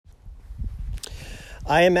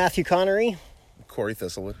I am Matthew Connery. Corey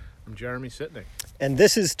Thistlewood. I'm Jeremy Sitnick. And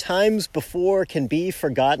this is Times Before Can Be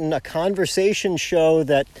Forgotten, a conversation show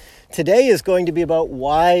that today is going to be about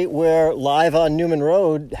why we're live on Newman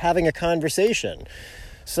Road having a conversation.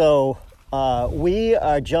 So we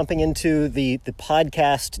are jumping into the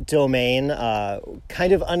podcast domain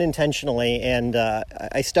kind of unintentionally, and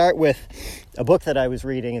I start with a book that I was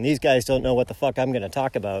reading, and these guys don't know what the fuck I'm going to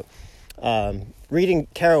talk about. Reading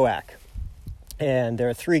Kerouac, and there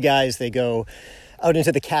are three guys, they go out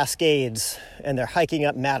into the Cascades, and they're hiking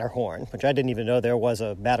up Matterhorn, which I didn't even know there was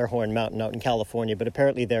a Matterhorn mountain out in California, but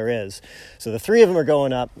apparently there is. So the three of them are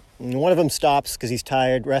going up, and one of them stops because he's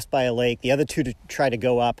tired, rests by a lake. The other two try to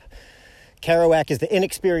go up. Kerouac is the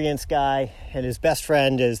inexperienced guy, and his best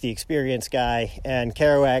friend is the experienced guy, and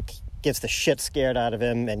Kerouac gets the shit scared out of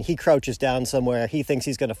him, and he crouches down somewhere. He thinks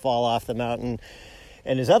he's going to fall off the mountain.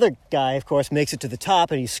 And his other guy, of course, makes it to the top,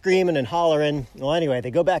 and he's screaming and hollering. Well, anyway, they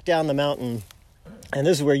go back down the mountain, and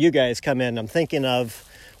this is where you guys come in. I'm thinking of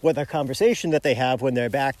what the conversation that they have when they're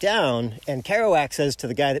back down, and Kerouac says to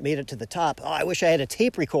the guy that made it to the top, I wish I had a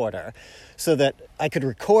tape recorder so that I could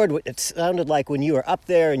record what it sounded like when you were up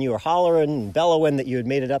there and you were hollering and bellowing that you had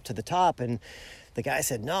made it up to the top. And the guy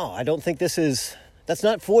said, no, I don't think that's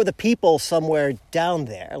not for the people somewhere down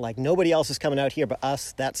there. Like, nobody else is coming out here but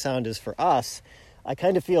us. That sound is for us. I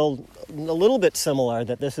kind of feel a little bit similar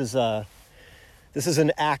that this is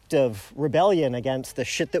an act of rebellion against the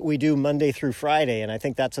shit that we do Monday through Friday, and I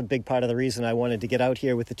think that's a big part of the reason I wanted to get out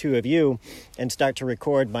here with the two of you and start to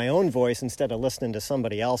record my own voice instead of listening to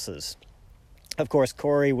somebody else's. Of course,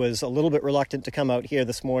 Corey was a little bit reluctant to come out here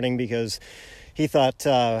this morning because he thought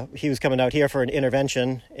he was coming out here for an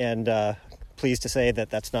intervention, and pleased to say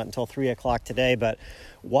that that's not until 3 o'clock today. But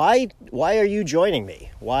why are you joining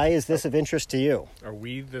me? Why is this of interest to you? Are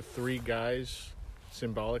we the three guys,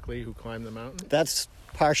 symbolically, who climbed the mountain? That's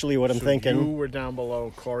partially what I'm thinking. You were down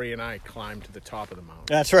below, Corey and I climbed to the top of the mountain.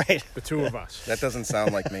 That's right. The two of us. That doesn't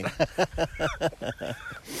sound like me.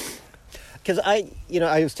 Because I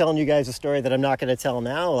was telling you guys a story that I'm not going to tell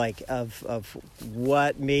now, like of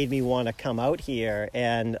what made me want to come out here.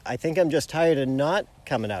 And I think I'm just tired of not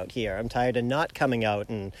coming out here. I'm tired of not coming out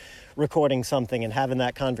and recording something and having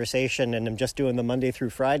that conversation. And I'm just doing the Monday through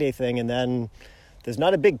Friday thing. And then there's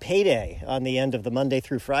not a big payday on the end of the Monday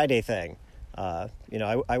through Friday thing. I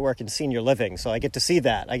work in senior living, so I get to see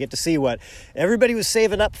that. I get to see what everybody was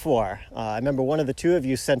saving up for. I remember one of the two of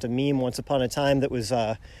you sent a meme once upon a time that was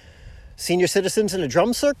senior citizens in a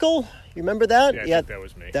drum circle. You remember that? Yeah, I think that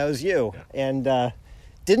was me. That was you. Yeah. And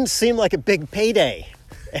didn't seem like a big payday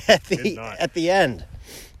at the end.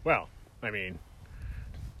 Well, I mean,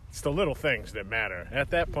 it's the little things that matter. At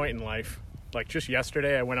that point in life, like just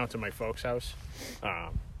yesterday, I went out to my folks' house.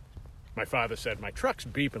 My father said, my truck's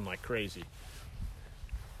beeping like crazy.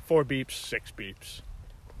 4 beeps, 6 beeps.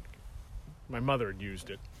 My mother had used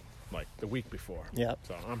it like the week before. Yep.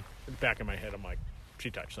 So I'm in the back of my head, I'm like, she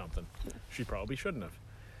touched something. She probably shouldn't have.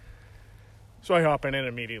 So I hop in and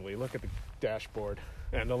immediately look at the dashboard,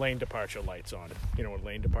 and the lane departure light's on. You know what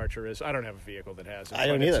lane departure is? I don't have a vehicle that has it. I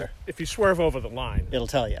don't either. If you swerve over the line, It'll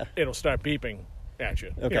tell you. it'll start beeping at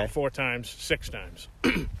you. Okay. 4 times, 6 times.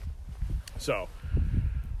 So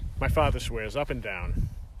my father swears up and down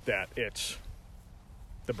that it's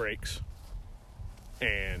the brakes,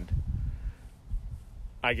 and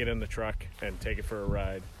I get in the truck and take it for a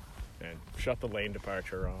ride and shut the lane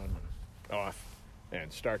departure on and off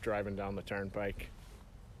and start driving down the turnpike.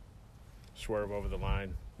 Swerve over the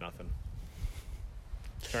line, nothing.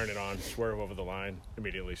 Turn it on, swerve over the line,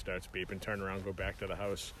 immediately starts beeping, turn around, go back to the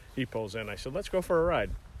house. He pulls in. I said, let's go for a ride.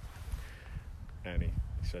 And he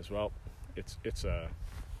says, well, it's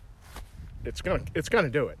gonna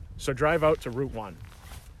do it. So drive out to Route 1.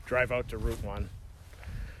 Drive out to Route 1.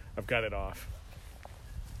 I've got it off.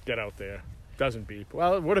 Get out there. Doesn't beep.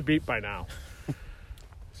 Well, it would have beeped by now. I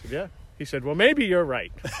said, yeah. He said, well, maybe you're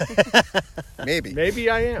right. Maybe.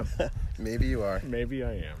 Maybe I am. Maybe you are. Maybe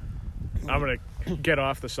I am. I'm going to get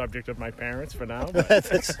off the subject of my parents for now. But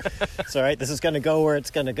It's all right. This is going to go where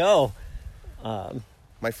it's going to go.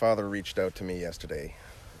 My father reached out to me yesterday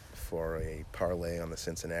for a parlay on the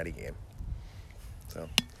Cincinnati game. So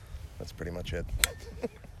that's pretty much it.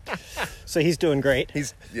 So he's doing great.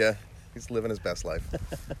 He's living his best life.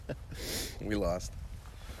 We lost.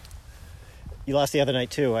 You lost the other night,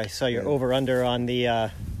 too. I saw your over-under on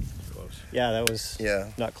the... close. Yeah, that was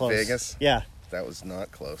not close. Vegas? Yeah. That was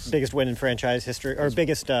not close. Biggest win in franchise history, or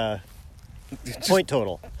biggest point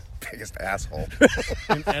total. Biggest asshole.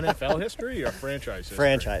 In NFL history or franchise history?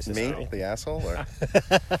 Franchise history. Me, the asshole, or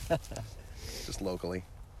just locally?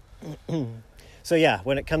 So yeah,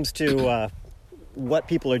 when it comes to what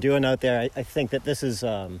people are doing out there, I think that this is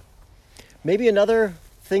maybe another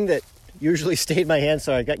thing that usually stayed in my hand.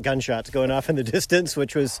 So I got gunshots going off in the distance,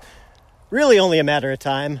 which was really only a matter of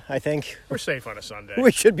time, I think. We're safe on a Sunday.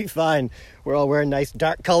 We should be fine. We're all wearing nice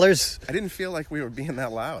dark colors. I didn't feel like we were being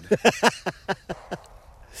that loud.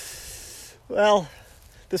 Well,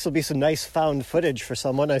 this will be some nice found footage for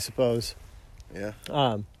someone, I suppose. Yeah.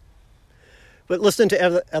 But listen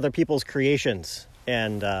to other people's creations.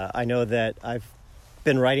 And I know that I've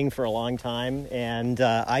been writing for a long time, and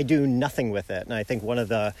I do nothing with it. And I think one of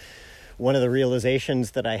the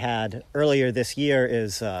realizations that I had earlier this year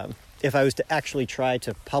is if I was to actually try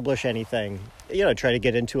to publish anything, try to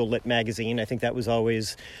get into a lit magazine, I think that was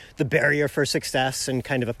always the barrier for success and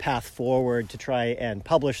kind of a path forward to try and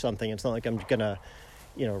publish something. It's not like I'm going to,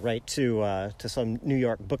 write to some New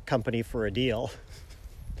York book company for a deal.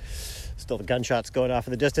 Still the gunshots going off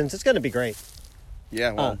in the distance. It's going to be great.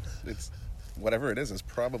 Yeah, well, it's whatever it is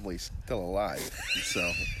probably still alive.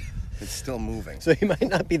 So it's still moving. So he might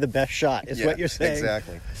not be the best shot, is what you're saying.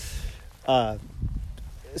 Exactly.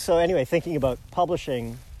 So anyway, thinking about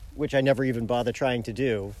publishing, which I never even bothered trying to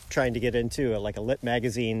get into a lit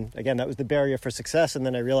magazine. Again, that was the barrier for success. And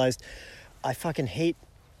then I realized I fucking hate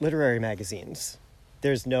literary magazines.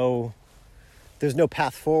 There's no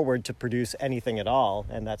path forward to produce anything at all.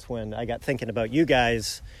 And that's when I got thinking about you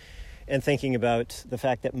guys and thinking about the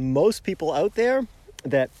fact that most people out there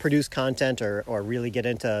that produce content or really get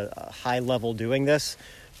into a high level doing this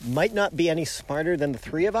might not be any smarter than the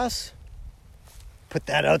three of us. Put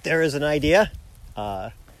that out there as an idea.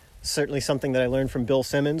 Certainly something that I learned from Bill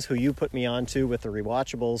Simmons, who you put me on to with the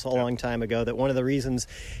Rewatchables a long time ago, that one of the reasons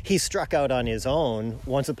he struck out on his own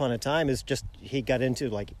once upon a time is just he got into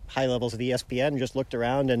high levels of ESPN and just looked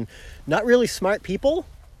around, and not really smart people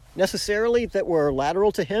necessarily that were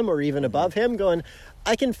lateral to him or even above him going,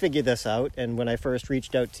 I can figure this out. And when I first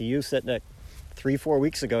reached out to you, sitting at 3-4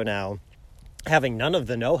 weeks ago now, having none of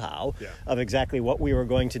the know-how of exactly what we were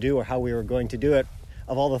going to do or how we were going to do it,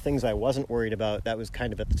 of all the things I wasn't worried about, that was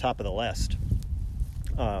kind of at the top of the list.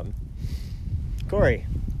 Corey.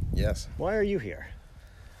 Yes. Why are you here?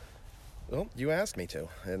 Well, you asked me to,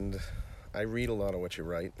 and I read a lot of what you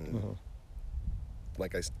write, and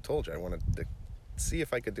like I told you, I wanted to see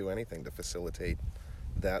if I could do anything to facilitate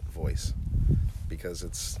that voice, because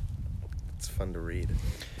it's fun to read.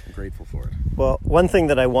 I'm grateful for it. Well, one thing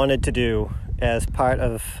that I wanted to do as part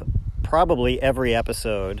of probably every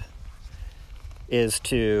episode is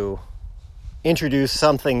to introduce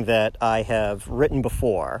something that I have written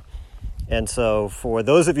before. And so for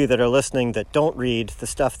those of you that are listening that don't read the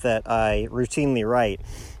stuff that I routinely write,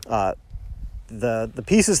 the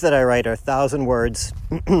pieces that I write are 1,000 words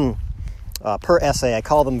per essay. I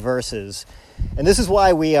call them verses. And this is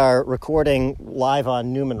why we are recording live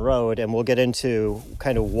on Newman Road, and we'll get into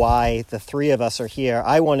kind of why the three of us are here.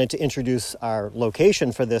 I wanted to introduce our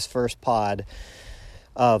location for this first pod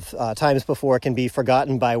of Times Before Can Be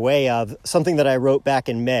Forgotten by way of something that I wrote back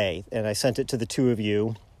in May, and I sent it to the two of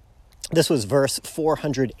you. This was verse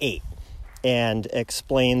 408, and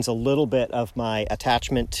explains a little bit of my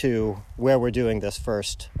attachment to where we're doing this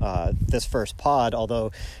first pod,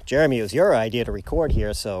 although, Jeremy, it was your idea to record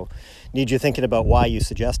here, so need you thinking about why you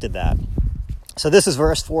suggested that. So this is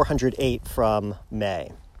verse 408 from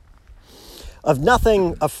May. Of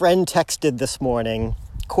nothing, a friend texted this morning,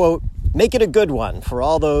 quote, "Make it a good one for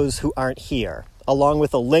all those who aren't here," along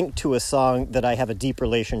with a link to a song that I have a deep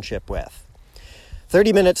relationship with.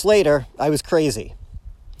 30 minutes later, I was crazy.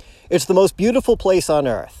 It's the most beautiful place on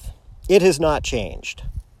earth. It has not changed.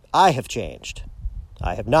 I have changed.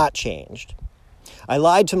 I have not changed. I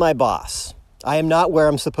lied to my boss. I am not where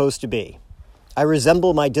I'm supposed to be. I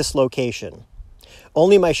resemble my dislocation.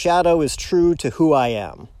 Only my shadow is true to who I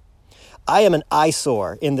am. I am an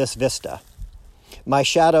eyesore in this vista. My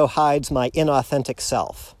shadow hides my inauthentic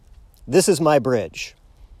self. This is my bridge.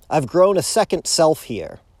 I've grown a second self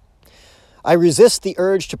here. I resist the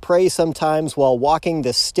urge to pray sometimes while walking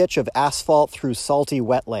this stitch of asphalt through salty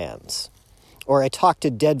wetlands. Or I talk to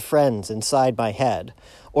dead friends inside my head,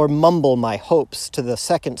 or mumble my hopes to the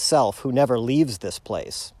second self who never leaves this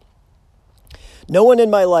place. No one in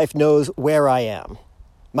my life knows where I am.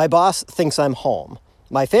 My boss thinks I'm home.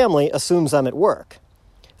 My family assumes I'm at work.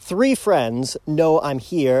 3 friends know I'm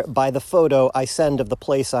here by the photo I send of the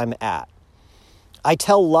place I'm at. I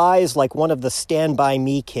tell lies like one of the Stand By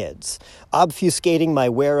Me kids, obfuscating my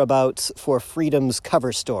whereabouts for freedom's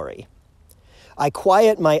cover story. I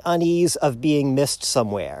quiet my unease of being missed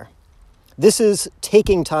somewhere. This is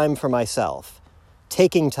taking time for myself.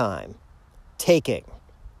 Taking time. Taking.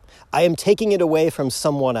 I am taking it away from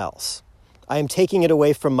someone else. I am taking it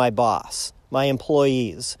away from my boss. my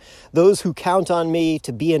employees, those who count on me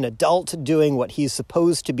to be an adult doing what he's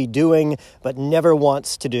supposed to be doing but never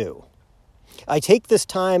wants to do. I take this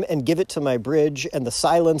time and give it to my bridge and the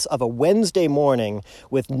silence of a Wednesday morning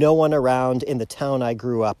with no one around in the town I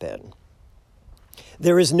grew up in.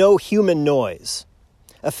 There is no human noise.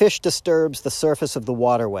 A fish disturbs the surface of the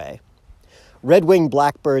waterway. Red-winged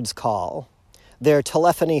blackbirds call. Their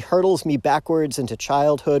telephony hurtles me backwards into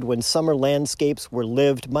childhood when summer landscapes were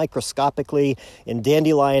lived microscopically in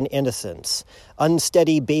dandelion innocence,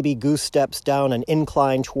 unsteady baby goose steps down an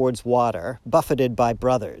incline towards water, buffeted by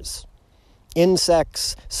brothers.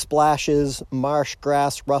 Insects, splashes, marsh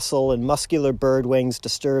grass rustle, and muscular bird wings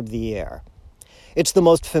disturb the air. It's the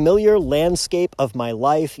most familiar landscape of my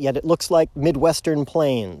life, yet it looks like Midwestern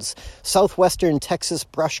plains, southwestern Texas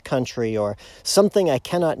brush country, or something I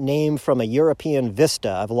cannot name from a European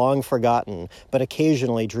vista I've long forgotten, but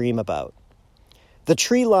occasionally dream about. The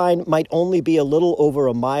tree line might only be a little over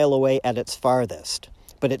a mile away at its farthest,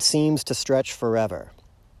 but it seems to stretch forever.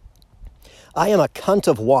 I am a cunt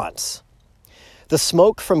of wants. The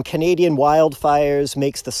smoke from Canadian wildfires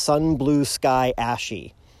makes the sun-blue sky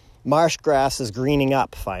ashy. Marsh grass is greening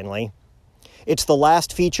up, finally. It's the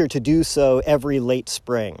last feature to do so every late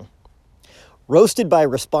spring. Roasted by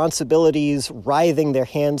responsibilities, writhing their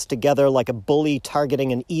hands together like a bully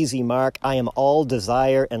targeting an easy mark, I am all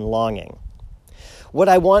desire and longing. What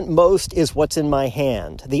I want most is what's in my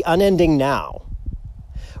hand, the unending now.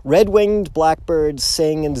 Red-winged blackbirds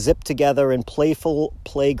sing and zip together in playful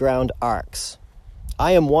playground arcs.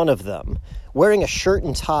 I am one of them, wearing a shirt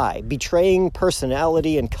and tie, betraying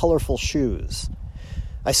personality in colorful shoes.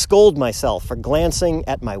 I scold myself for glancing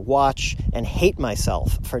at my watch and hate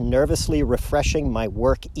myself for nervously refreshing my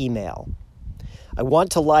work email. I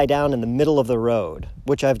want to lie down in the middle of the road,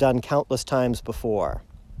 which I've done countless times before.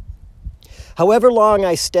 However long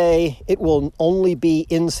I stay, it will only be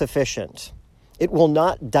insufficient. It will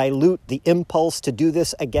not dilute the impulse to do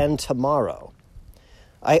this again tomorrow.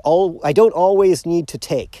 I don't always need to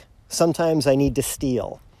take. Sometimes I need to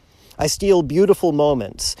steal. I steal beautiful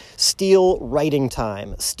moments, steal writing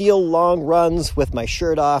time, steal long runs with my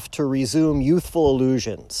shirt off to resume youthful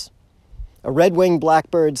illusions. A red-winged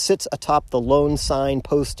blackbird sits atop the lone sign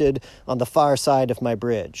posted on the far side of my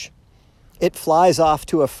bridge. It flies off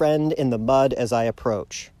to a friend in the mud as I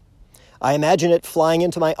approach. I imagine it flying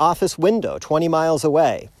into my office window 20 miles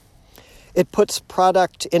away. It puts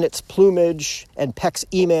product in its plumage and pecks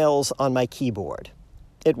emails on my keyboard.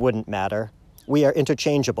 It wouldn't matter. We are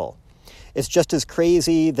interchangeable. It's just as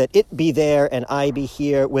crazy that it be there and I be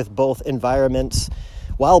here with both environments,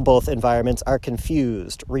 while both environments are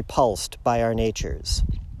confused, repulsed by our natures.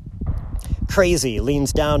 Crazy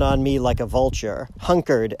leans down on me like a vulture,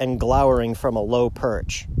 hunkered and glowering from a low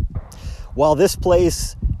perch. While this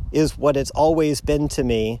place is what it's always been to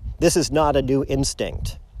me, this is not a new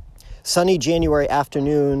instinct. Sunny January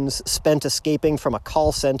afternoons spent escaping from a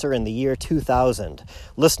call center in the year 2000,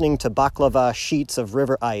 listening to baklava sheets of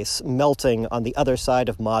river ice melting on the other side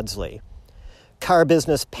of Maudsley. Car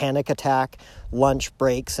business panic attack, lunch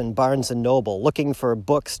breaks in Barnes & Noble, looking for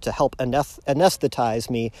books to help anesthetize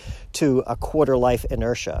me to a quarter-life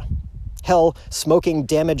inertia. Hell, smoking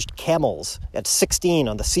damaged Camels at 16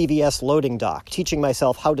 on the CVS loading dock, teaching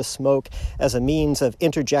myself how to smoke as a means of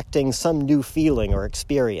interjecting some new feeling or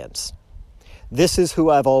experience. This is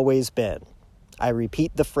who I've always been. I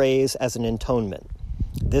repeat the phrase as an intonement.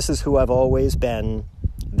 This is who I've always been.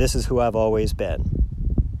 This is who I've always been.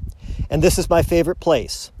 And this is my favorite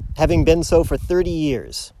place, having been so for 30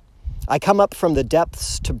 years. I come up from the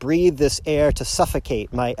depths to breathe this air to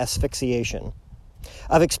suffocate my asphyxiation.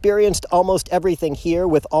 I've experienced almost everything here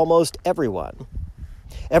with almost everyone.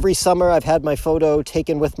 Every summer I've had my photo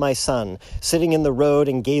taken with my son, sitting in the road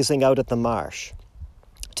and gazing out at the marsh.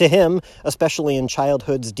 To him, especially in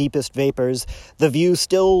childhood's deepest vapors, the view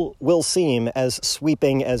still will seem as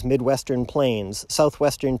sweeping as Midwestern plains,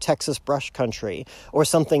 southwestern Texas brush country, or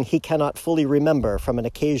something he cannot fully remember from an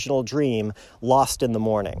occasional dream lost in the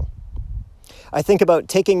morning. I think about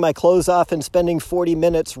taking my clothes off and spending 40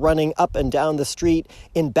 minutes running up and down the street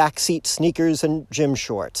in backseat sneakers and gym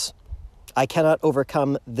shorts. I cannot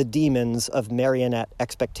overcome the demons of marionette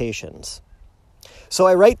expectations. So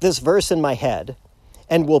I write this verse in my head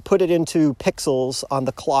and will put it into pixels on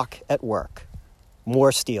the clock at work.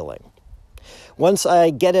 More stealing. Once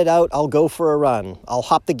I get it out, I'll go for a run. I'll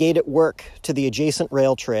hop the gate at work to the adjacent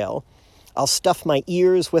rail trail. I'll stuff my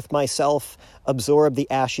ears with myself, absorb the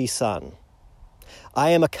ashy sun. I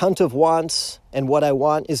am a cunt of wants, and what I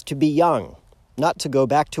want is to be young, not to go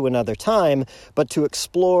back to another time, but to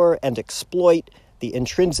explore and exploit the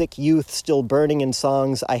intrinsic youth still burning in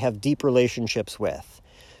songs I have deep relationships with,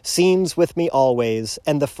 scenes with me always,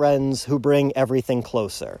 and the friends who bring everything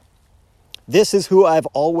closer. This is who I've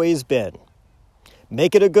always been.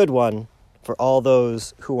 Make it a good one for all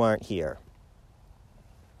those who aren't here.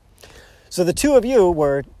 So the two of you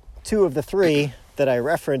were two of the three that I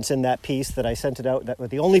reference in that piece that I sent it out, that were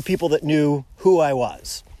the only people that knew who I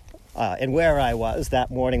was and where I was that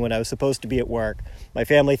morning when I was supposed to be at work. My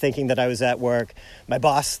family thinking that I was at work. My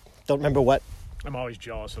boss, don't remember what. I'm always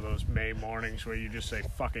jealous of those May mornings where you just say,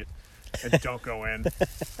 fuck it, and don't go in.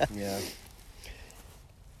 Yeah.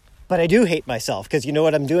 But I do hate myself because you know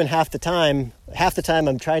what I'm doing half the time? Half the time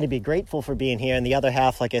I'm trying to be grateful for being here, and the other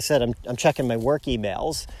half, like I said, I'm checking my work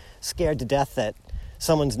emails, scared to death that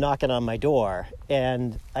someone's knocking on my door.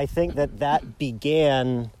 And I think that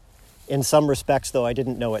began, in some respects, though I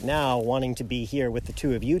didn't know it now, wanting to be here with the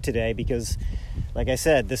two of you today because, like I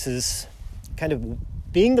said, this is kind of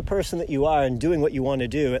being the person that you are and doing what you want to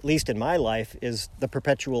do, at least in my life, is the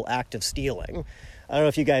perpetual act of stealing. I don't know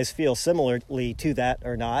if you guys feel similarly to that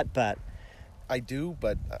or not, but... I do,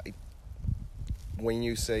 but when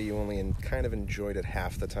you say you only kind of enjoyed it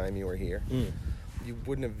half the time you were here, you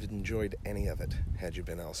wouldn't have enjoyed any of it had you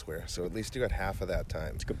been elsewhere. So at least you got half of that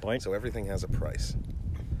time. That's a good point. So everything has a price.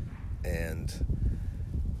 And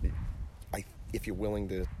if you're willing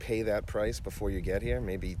to pay that price before you get here,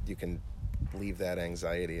 maybe you can leave that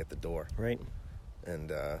anxiety at the door. Right.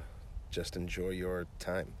 And just enjoy your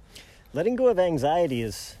time. Letting go of anxiety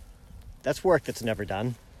that's work that's never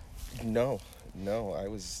done. No,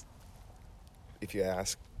 if you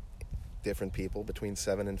ask different people, between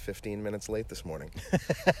 7 and 15 minutes late this morning.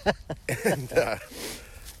 And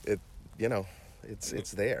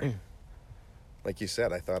it's there. Like you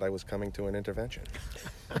said, I thought I was coming to an intervention.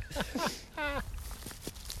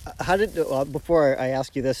 Before I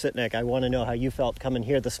ask you this, Sitnik, I want to know how you felt coming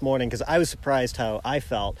here this morning, because I was surprised how I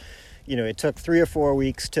felt. You know, it took 3 or 4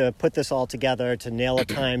 weeks to put this all together, to nail a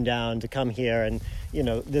time down, to come here. And, you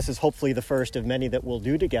know, this is hopefully the first of many that we'll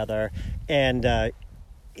do together. And,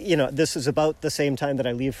 this is about the same time that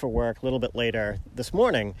I leave for work, a little bit later this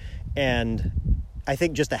morning. And I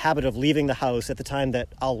think just the habit of leaving the house at the time that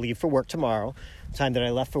I'll leave for work tomorrow, the time that I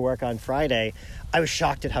left for work on Friday, I was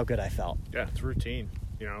shocked at how good I felt. Yeah, it's routine,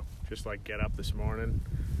 just like get up this morning.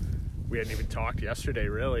 We hadn't even talked yesterday,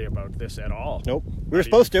 really, about this at all. Nope. We were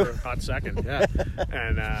supposed to. For a hot second, yeah.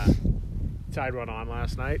 And tied one on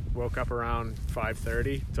last night. Woke up around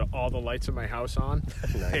 5:30 to all the lights in my house on.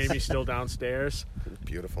 Nice. Amy's still downstairs.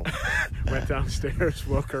 Beautiful. Went downstairs,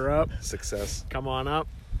 woke her up. Success. Come on up.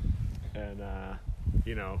 And,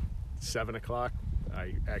 7 o'clock,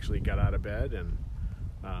 I actually got out of bed and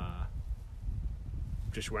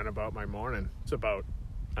just went about my morning. It's about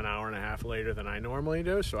an hour and a half later than I normally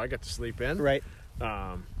do, so I got to sleep in. Right.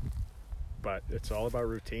 But it's all about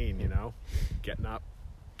routine, getting up,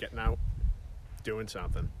 getting out, doing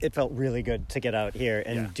something. It felt really good to get out here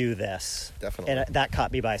and do this. Definitely. And that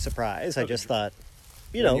caught me by surprise. I just thought,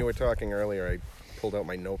 When you were talking earlier, I pulled out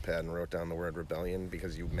my notepad and wrote down the word rebellion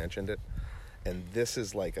because you mentioned it. And this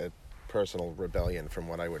is like a personal rebellion from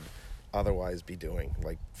what I would otherwise be doing,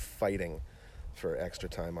 like fighting for extra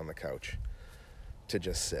time on the couch to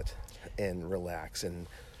just sit and relax and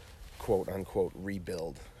quote unquote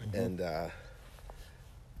rebuild. And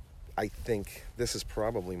I think this is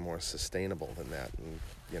probably more sustainable than that. And,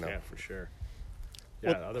 Yeah, for sure.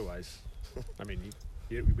 Yeah, otherwise, I mean,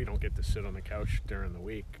 we don't get to sit on the couch during the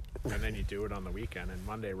week, and then you do it on the weekend, and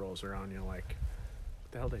Monday rolls around, and you're like,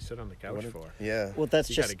 what the hell did I sit on the couch for? Yeah. Well, that's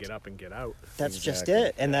you just... got to get up and get out. That's just Exactly.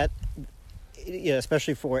 it. And that,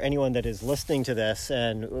 especially for anyone that is listening to this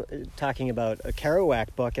and talking about a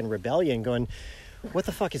Kerouac book and rebellion, going, what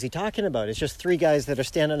the fuck is he talking about? It's just 3 guys that are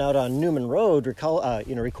standing out on Newman Road,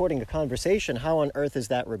 recording a conversation. How on earth is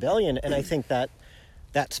that rebellion? And I think that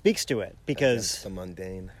speaks to it because... Against the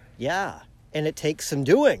mundane. Yeah. And it takes some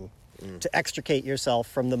doing to extricate yourself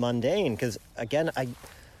from the mundane. Because, again,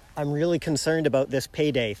 I'm really concerned about this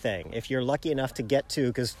payday thing. If you're lucky enough to get to,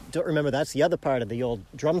 because don't remember, that's the other part of the old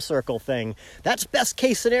drum circle thing. That's best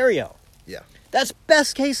case scenario. Yeah. That's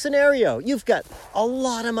best case scenario. You've got a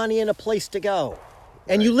lot of money and a place to go.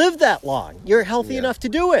 And you live that long. You're healthy enough to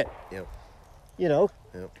do it. Yep.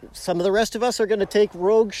 Some of the rest of us are going to take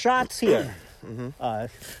rogue shots here.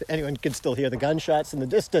 Anyone can still hear the gunshots in the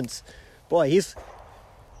distance. Boy,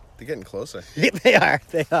 They're getting closer. They are.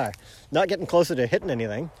 Not getting closer to hitting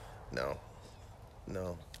anything.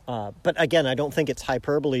 No. But again, I don't think it's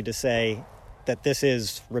hyperbole to say that this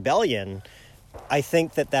is rebellion. I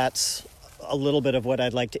think that that's a little bit of what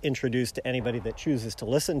I'd like to introduce to anybody that chooses to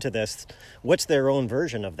listen to this. What's their own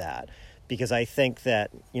version of that? because I think that,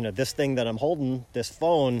 this thing that I'm holding, this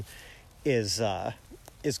phone, is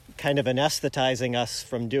kind of anesthetizing us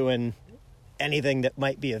from doing anything that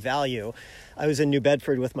might be of value. I was in New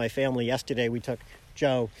Bedford with my family yesterday. We took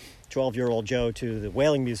Joe, 12-year-old Joe, to the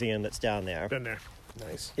Whaling Museum that's down there. Been there.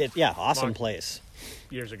 Nice. Awesome place.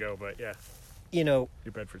 Years ago, but yeah. New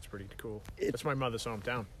Bedford's pretty cool. It's my mother's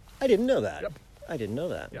hometown. I didn't know that. Yep. I didn't know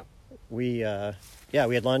that. Yep. We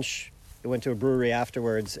had lunch. We went to a brewery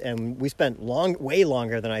afterwards, and we spent way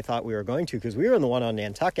longer than I thought we were going to, because we were in the one on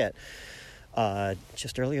Nantucket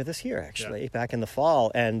just earlier this year, actually, back in the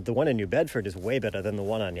fall. And the one in New Bedford is way better than the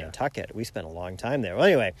one on Nantucket. We spent a long time there. Well,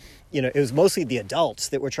 anyway, it was mostly the adults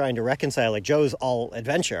that were trying to reconcile. Like, Joe's all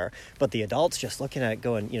adventure, but the adults just looking at it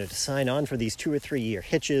going, to sign on for these 2 or 3 year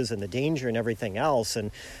hitches and the danger and everything else.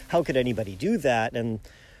 And how could anybody do that? And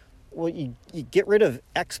well, you get rid of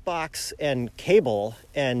Xbox and cable,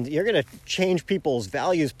 and you're going to change people's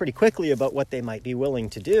values pretty quickly about what they might be willing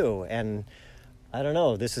to do. And I don't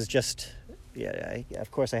know, this is just,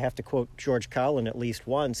 of course I have to quote George Carlin at least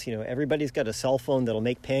once, everybody's got a cell phone that'll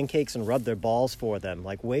make pancakes and rub their balls for them,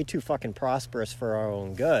 like way too fucking prosperous for our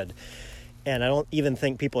own good. And I don't even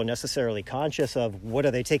think people are necessarily conscious of what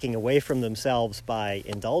are they taking away from themselves by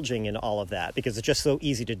indulging in all of that, because it's just so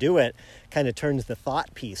easy to do it, kind of turns the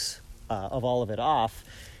thought piece of all of it off.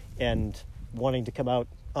 And wanting to come out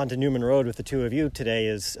onto Newman Road with the two of you today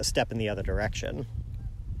is a step in the other direction.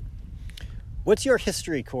 What's your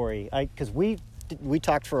history, Corey? Because we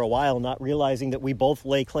talked for a while, not realizing that we both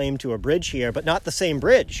lay claim to a bridge here, but not the same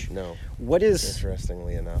bridge. No.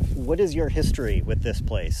 Interestingly enough. What is your history with this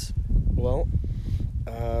place? Well,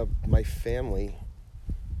 my family,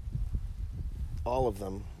 all of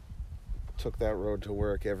them, took that road to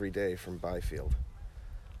work every day from Byfield.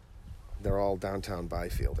 They're all downtown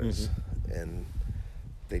Byfielders, and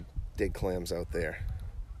they dig clams out there.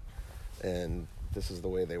 And this is the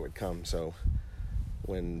way they would come. So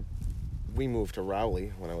when we moved to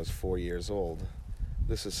Rowley when I was 4 years old,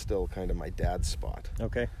 this is still kind of my dad's spot.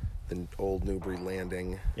 Okay. The old Newbury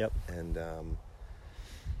Landing. Yep. And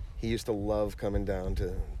he used to love coming down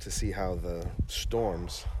to see how the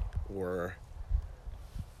storms were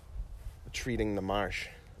treating the marsh,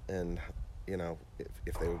 and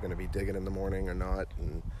if they were going to be digging in the morning or not.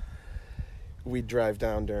 And we'd drive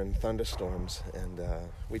down during thunderstorms, and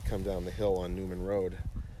we'd come down the hill on Newman Road,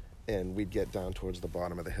 and we'd get down towards the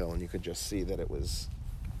bottom of the hill, and you could just see that it was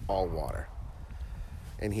all water.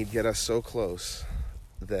 And he'd get us so close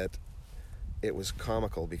that it was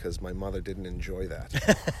comical, because my mother didn't enjoy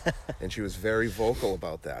that. And she was very vocal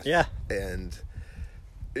about that. Yeah. And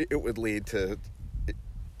it would lead to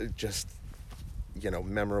just,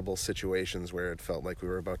 memorable situations where it felt like we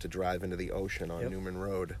were about to drive into the ocean on Newman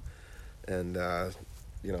Road. And,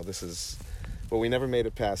 but we never made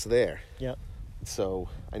it past there. Yep. So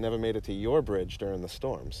I never made it to your bridge during the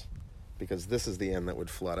storms, because this is the end that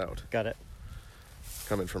would flood out. Got it.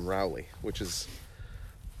 Coming from Rowley, which is,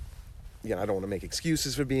 I don't want to make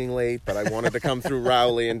excuses for being late, but I wanted to come through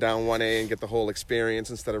Rowley and down 1A and get the whole experience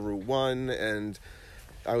instead of Route 1, and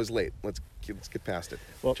I was late. Let's get past it.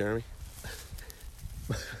 Well, Jeremy?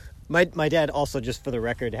 My dad also, just for the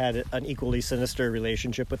record, had an equally sinister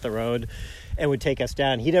relationship with the road and would take us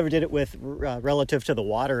down. He never did it with relative to the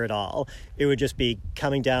water at all. It would just be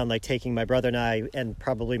coming down, like taking my brother and I, and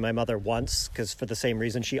probably my mother once, because for the same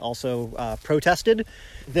reason she also protested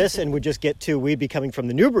this, and would just we'd be coming from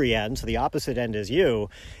the Newbury end, so the opposite end as you,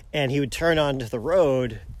 and he would turn onto the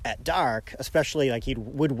road at dark, especially like he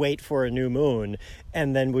would wait for a new moon,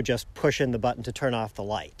 and then would just push in the button to turn off the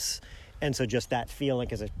lights. And so just that feeling,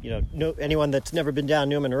 because anyone that's never been down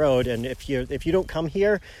Newman Road, and if you don't come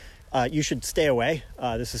here, you should stay away.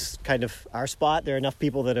 This is kind of our spot. There are enough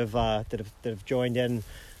people that have joined in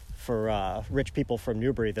for rich people from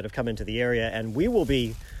Newbury that have come into the area, and we'll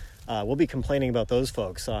be complaining about those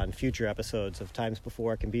folks on future episodes of Times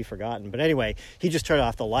Before It Can Be Forgotten. But anyway, he just turned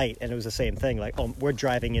off the light, and it was the same thing. Like, we're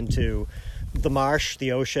driving into the marsh,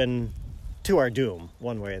 the ocean, to our doom,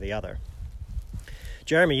 one way or the other.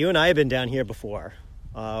 Jeremy, you and I have been down here before.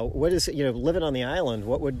 What is living on the island?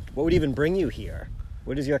 What would even bring you here?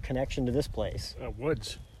 What is your connection to this place?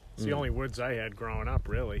 Woods. It's the only woods I had growing up,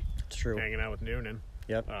 really. It's true. Hanging out with Newman.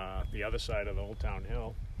 Yep. The other side of the Old Town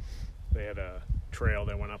Hill, they had a trail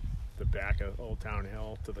that went up the back of Old Town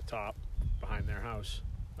Hill to the top behind their house.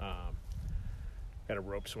 Had a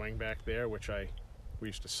rope swing back there, which we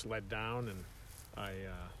used to sled down, and I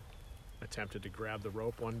attempted to grab the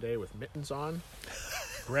rope one day with mittens on.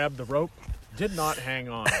 Grabbed the rope, did not hang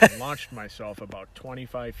on, and launched myself about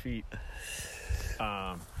 25 feet.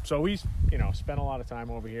 So we, spent a lot of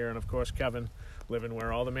time over here, and of course Kevin living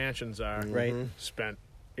where all the mansions are. Right. Spent,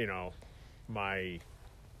 my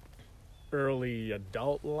early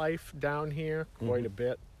adult life down here quite a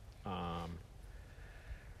bit.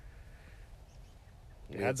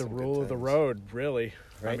 We had the some good rule of the times. road, really.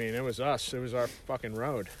 Right. I mean, it was us. It was our fucking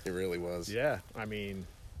road. It really was. Yeah, I mean,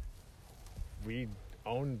 we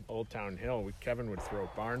owned Old Town Hill. Kevin would throw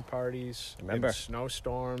barn parties. Remember. In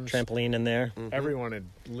snowstorms. Trampoline in there. Everyone would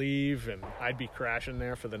leave, and I'd be crashing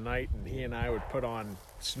there for the night, and he and I would put on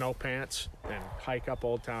snow pants and hike up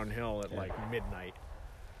Old Town Hill at like midnight.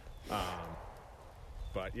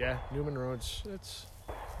 But yeah, Newman Road's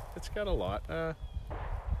it's got a lot of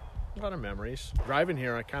memories. Driving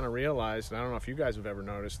here, I kind of realized, and I don't know if you guys have ever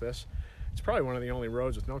noticed this, it's probably one of the only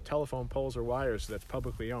roads with no telephone poles or wires that's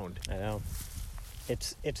publicly owned. I know.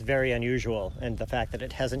 It's very unusual, and the fact that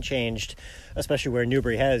it hasn't changed, especially where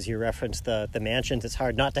Newbury has, you referenced the mansions, it's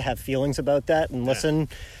hard not to have feelings about that and listen.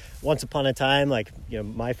 Once upon a time, like,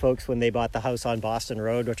 my folks, when they bought the house on Boston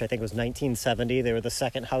Road, which I think was 1970, they were the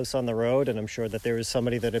second house on the road, and I'm sure that there was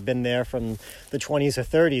somebody that had been there from the 20s or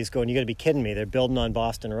 30s going, you got to be kidding me, they're building on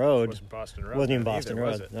Boston Road. It wasn't Boston Road. It wasn't even then Boston either,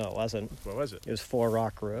 Road. was it? No, it wasn't. What was it? It was Four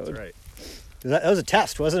Rock Road. That's right. That was a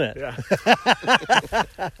test, wasn't it? Yeah.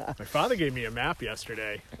 My father gave me a map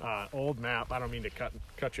yesterday, old map. I don't mean to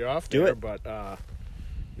cut you off Do there, it. but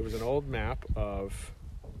it was an old map of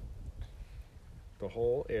the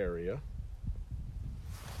whole area.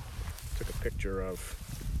 Took a picture of,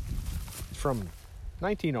 it's from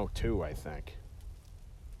 1902, I think.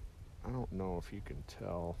 I don't know if you can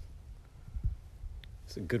tell.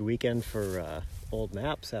 It's a good weekend for old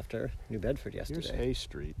maps after New Bedford yesterday. Here's Hay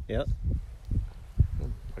Street. Yep.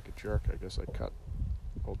 Like a jerk, I guess I cut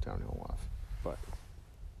Old Town Hill off. But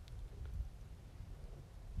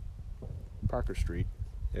Parker Street.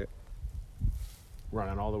 Yep.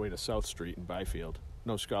 Running all the way to South Street in Byfield.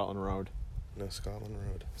 No Scotland Road. No Scotland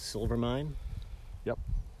Road. Silver Mine? Yep.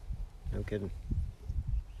 No kidding.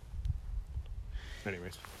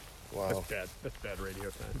 Anyways, Wow. That's bad radio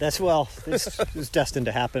time. This is destined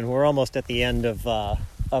to happen. We're almost at the end of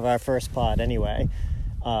our first pod anyway.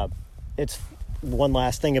 It's one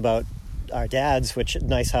last thing about our dads, which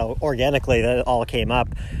nice how organically that all came up.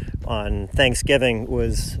 On Thanksgiving,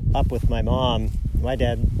 was up with my mom. My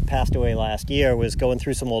dad passed away last year, was going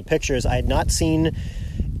through some old pictures. I had not seen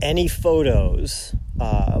any photos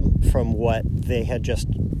from what they had just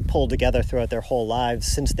pulled together throughout their whole lives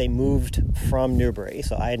since they moved from Newbury.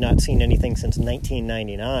 So I had not seen anything since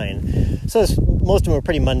 1999. So most of them were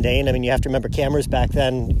pretty mundane. I mean, you have to remember cameras back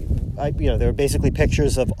then, there were basically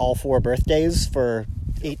pictures of all 4 birthdays for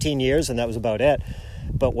 18 years, and that was about it.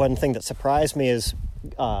 But one thing that surprised me is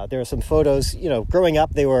there are some photos, growing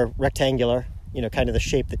up, they were rectangular, kind of the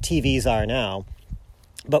shape that TVs are now.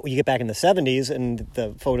 But when you get back in the 70s, and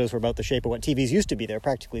the photos were about the shape of what TVs used to be, they're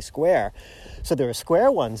practically square. So there were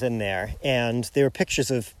square ones in there, and there were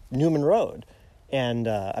pictures of Newman Road. And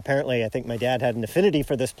apparently, I think my dad had an affinity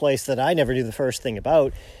for this place that I never knew the first thing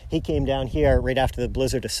about. He came down here right after the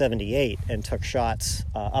blizzard of -- and took shots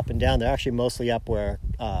up and down. They're actually mostly up where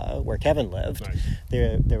Kevin lived. Nice.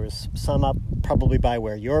 There was some up probably by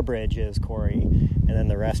where your bridge is, Corey, and then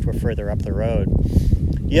the rest were further up the road.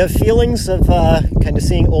 Do you have feelings of kind of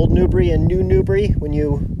seeing old Newbury and new Newbury when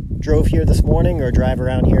you drove here this morning or drive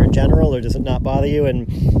around here in general, or does it not bother you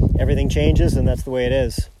and everything changes and that's the way it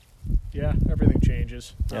is? Yeah, everything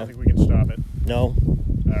changes. I Yeah. don't think we can stop it. No?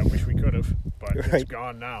 I wish we could have, but Right. it's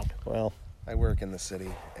gone now. Well, I work in the city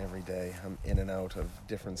every day. I'm in and out of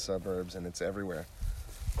different suburbs, and it's everywhere.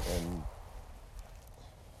 And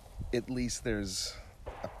at least there's,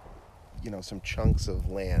 some chunks of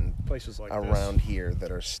land Places like around this. here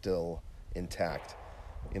that are still intact.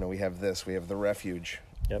 We have the refuge,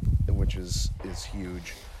 yep. which is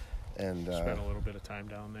huge. And Spent a little bit of time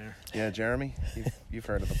down there yeah, Jeremy, you've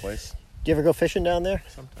heard of the place, Do you ever go fishing down there?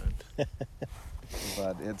 sometimes.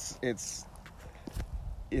 but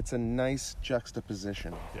it's a nice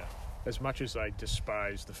juxtaposition. Yeah. As much as I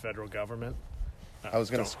despise the federal government, I was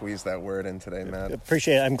going don't- to squeeze that word in today, Matt.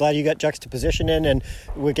 Appreciate it. I'm glad you got juxtaposition in, and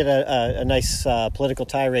we get a nice political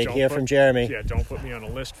tirade Don't here put- from Jeremy. Yeah, don't put me on a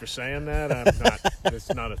list for saying that. I'm not.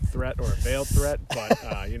 It's not a threat or a veiled threat, but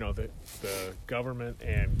the government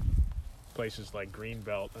and places like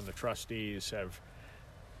Greenbelt and the trustees have,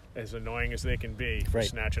 as annoying as they can be, for Right.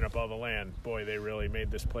 snatching up all the land. Boy, they really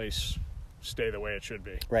made this place stay the way it should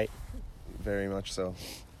be. Right. Very much so.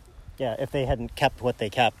 Yeah, if they hadn't kept what they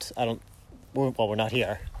kept, we're not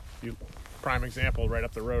here. Prime example, right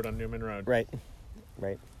up the road on Newman Road. Right.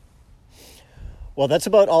 Well, that's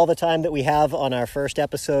about all the time that we have on our first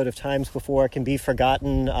episode of Times Before Can Be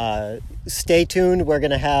Forgotten. Stay tuned. We're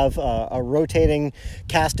going to have a rotating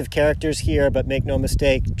cast of characters here, but make no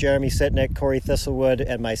mistake, Jeremy Sitnick, Corey Thistlewood,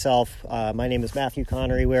 and myself. My name is Matthew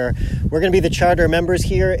Connery. We're going to be the charter members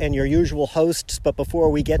here and your usual hosts, but before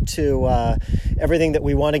we get to everything that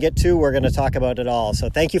we want to get to, we're going to talk about it all. So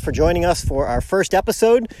thank you for joining us for our first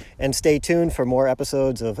episode, and stay tuned for more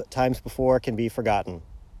episodes of Times Before Can Be Forgotten.